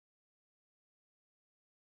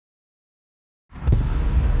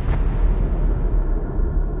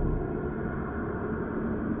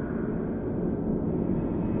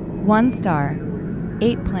one star,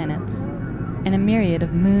 8 planets, and a myriad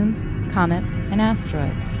of moons, comets, and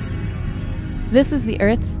asteroids. This is the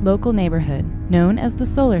Earth's local neighborhood, known as the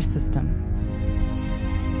solar system.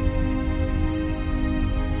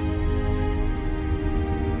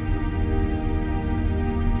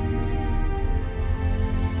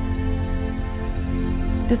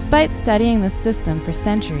 Despite studying this system for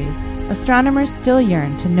centuries, astronomers still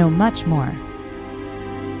yearn to know much more.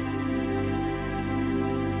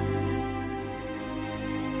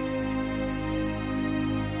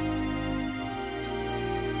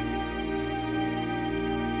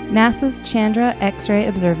 NASA's Chandra X-ray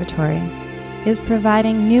Observatory is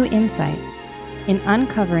providing new insight in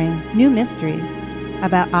uncovering new mysteries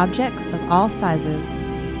about objects of all sizes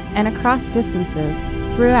and across distances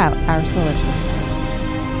throughout our solar system.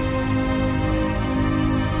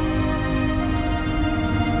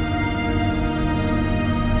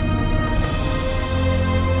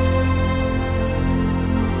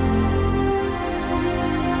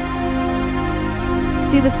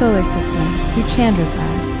 See the solar system through Chandra's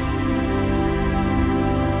eyes.